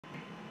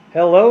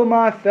Hello,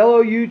 my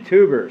fellow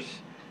YouTubers.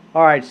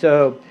 Alright,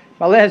 so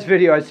my last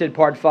video I said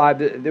part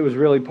 5. It was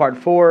really part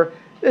 4.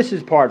 This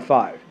is part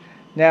 5.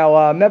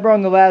 Now, remember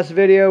on the last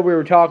video we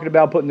were talking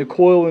about putting the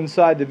coil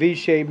inside the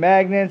V-shaped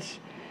magnets.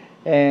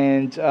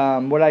 And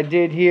what I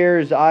did here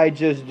is I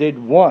just did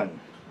one.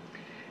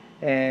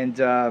 And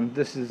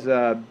this is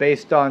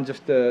based on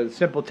just the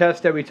simple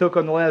test that we took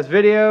on the last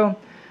video.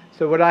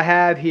 So what I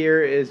have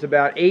here is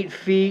about 8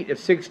 feet of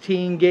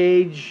 16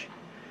 gauge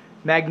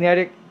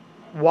magnetic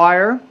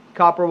wire,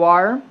 copper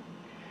wire,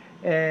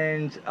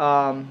 and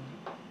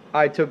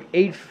I took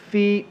 8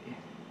 feet,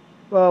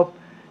 well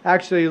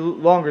actually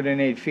longer than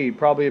 8 feet,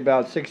 probably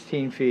about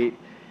 16 feet,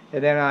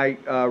 and then I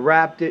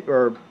wrapped it,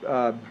 or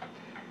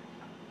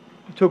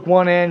took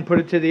one end, put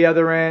it to the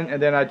other end,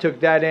 and then I took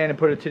that end and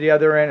put it to the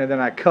other end, and then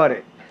I cut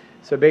it.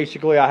 So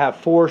basically I have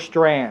 4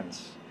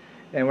 strands,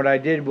 and what I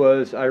did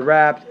was I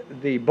wrapped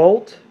the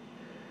bolt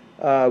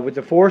with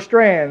the 4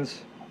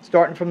 strands,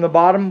 starting from the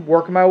bottom,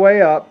 working my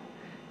way up,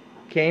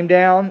 came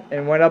down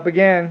and went up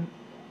again,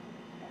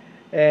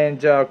 and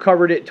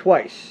covered it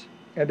twice,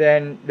 and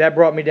then that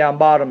brought me down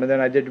bottom, and then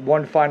I did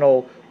one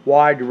final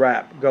wide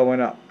wrap going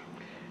up.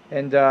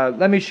 And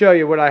let me show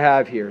you what I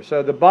have here.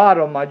 So the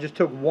bottom, I just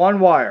took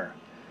one wire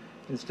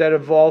instead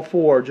of all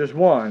 4, just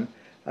one.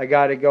 I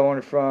got it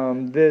going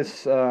from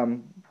this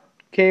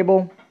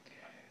cable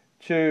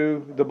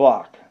to the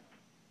block,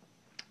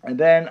 and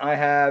then I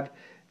have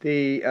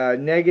the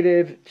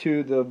negative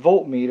to the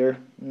voltmeter.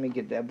 Let me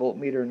get that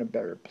voltmeter in a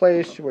better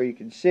place where you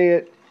can see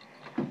it.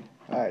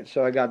 Alright,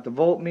 so I got the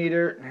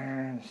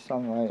voltmeter,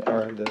 sunlight,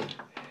 or the,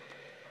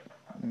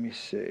 let me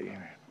see,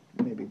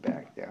 maybe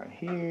back down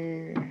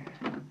here.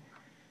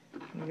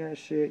 You guys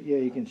see it? Yeah,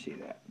 you can see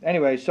that.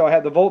 Anyway, so I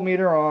have the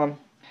voltmeter on,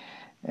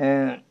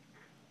 and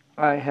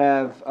I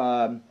have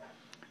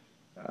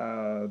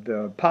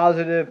the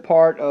positive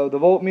part of the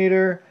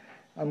voltmeter.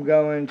 I'm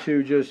going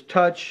to just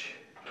touch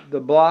the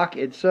block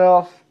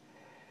itself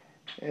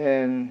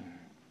and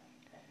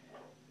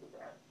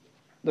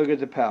look at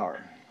the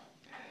power.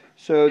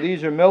 So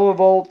these are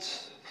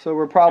millivolts, so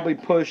we're probably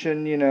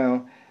pushing, you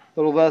know, a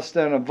little less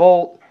than a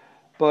volt,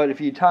 but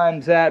if you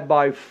times that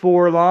by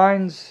 4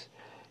 lines,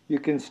 you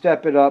can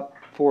step it up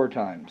 4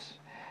 times.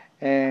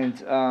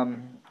 And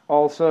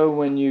also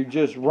when you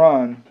just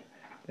run,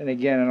 and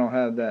again I don't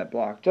have that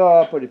blocked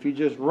up, but if you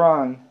just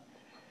run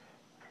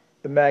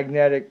the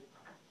magnet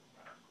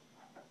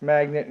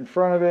in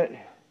front of it,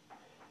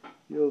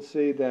 you'll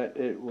see that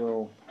it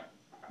will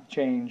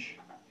change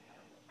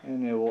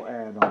and it will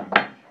add on.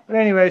 But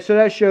anyway, so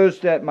that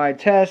shows that my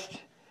test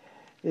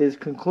is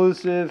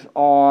conclusive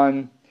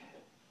on,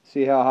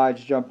 see how high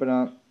it's jumping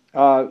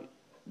up,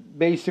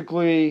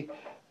 basically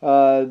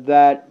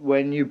that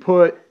when you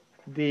put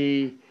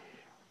the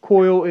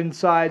coil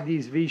inside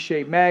these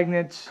V-shaped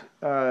magnets,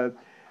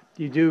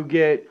 you do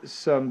get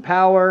some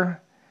power,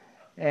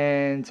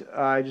 and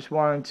I just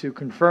wanted to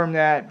confirm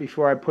that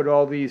before I put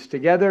all these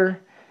together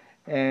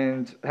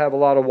and have a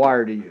lot of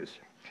wire to use.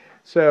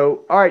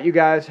 So, alright you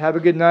guys, have a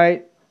good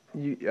night.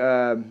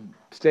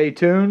 Stay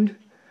tuned.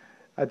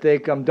 I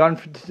think I'm done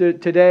for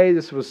today.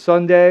 This was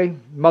Sunday,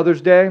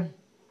 Mother's Day.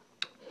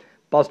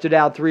 Busted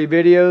out 3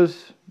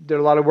 videos. Did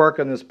a lot of work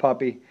on this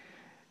puppy.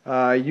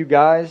 You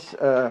guys,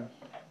 have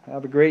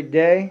a great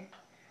day.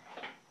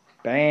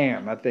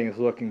 Bam, that thing is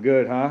looking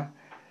good, huh?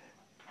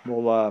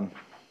 We'll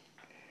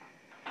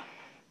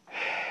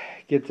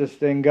get this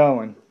thing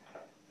going.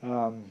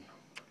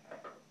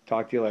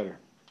 Talk to you later.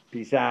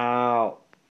 Peace out.